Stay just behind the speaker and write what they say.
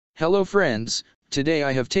Hello friends, today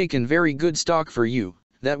I have taken very good stock for you,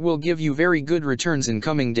 that will give you very good returns in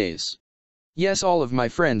coming days. Yes, all of my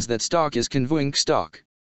friends, that stock is Kenvue stock.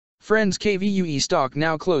 Friends, KVUE stock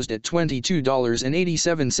now closed at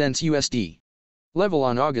 $22.87 USD. Level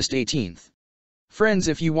on August 18th. Friends,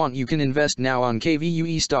 if you want you can invest now on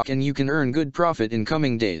KVUE stock and you can earn good profit in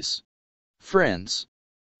coming days. Friends,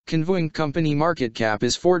 Kenvue company market cap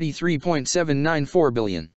is 43.794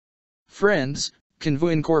 billion. Friends,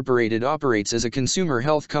 Kenvue Incorporated operates as a consumer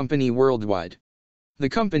health company worldwide. The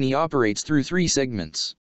company operates through three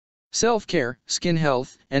segments: self-care, skin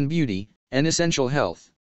health, and beauty, and essential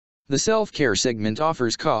health. The self-care segment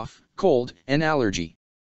offers cough, cold, and allergy,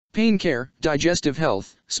 pain care, digestive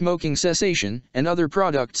health, smoking cessation, and other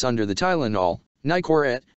products under the Tylenol,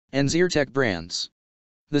 Nicorette, and Zyrtec brands.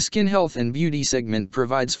 The skin health and beauty segment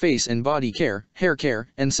provides face and body care, hair care,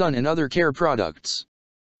 and sun and other care products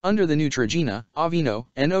under the Neutrogena, Aveeno,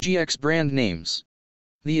 and OGX brand names.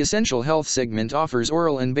 The essential health segment offers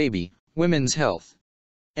oral and baby, women's health,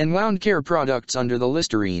 and wound care products under the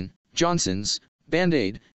Listerine, Johnson's,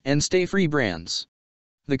 Band-Aid, and Stay Free brands.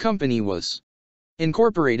 The company was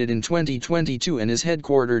incorporated in 2022 and is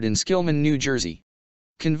headquartered in Skillman, New Jersey.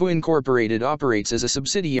 Kenvue Incorporated operates as a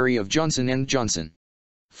subsidiary of Johnson & Johnson.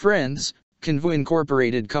 Friends, Kenvue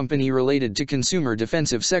Incorporated company related to consumer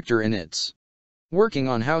defensive sector and its working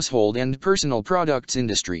on household and personal products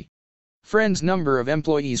industry. Friends, number of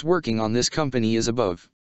employees working on this company is above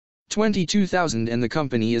 22,000 and the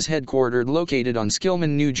company is headquartered located on Skillman,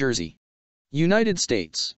 New Jersey, United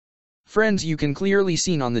States. Friends, you can clearly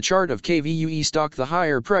seen on the chart of KVUE stock the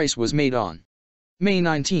higher price was made on May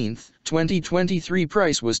 19, 2023.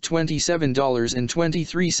 Price was $27.23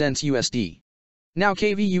 USD. Now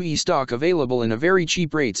KVUE stock available in a very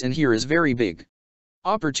cheap rates, and here is very big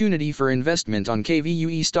opportunity for investment on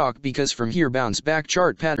KVUE stock because from here bounce back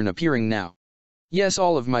chart pattern appearing now. Yes,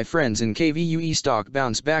 all of my friends, in KVUE stock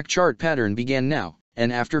bounce back chart pattern began now,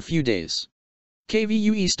 and after few days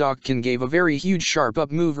KVUE stock can give a very huge sharp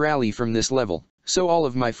up move rally from this level. So all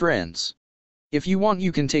of my friends, if you want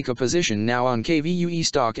you can take a position now on KVUE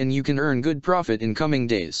stock and you can earn good profit in coming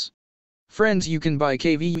days. Friends, you can buy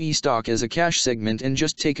KVUE stock as a cash segment and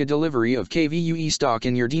just take a delivery of KVUE stock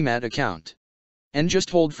in your demat account and just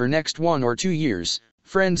hold for next 1 or 2 years.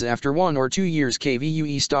 Friends, after 1 or 2 years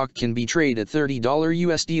KVUE stock can be traded at $30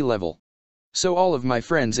 USD level. So all of my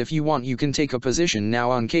friends, if you want you can take a position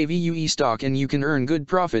now on KVUE stock and you can earn good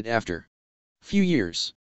profit after few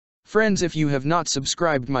years. Friends, if you have not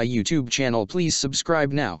subscribed my YouTube channel, please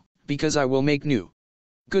subscribe now, because I will make new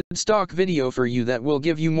good stock video for you that will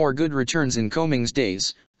give you more good returns in coming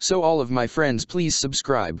days. So all of my friends, please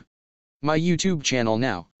subscribe my YouTube channel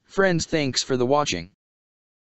now. Friends, thanks for the watching.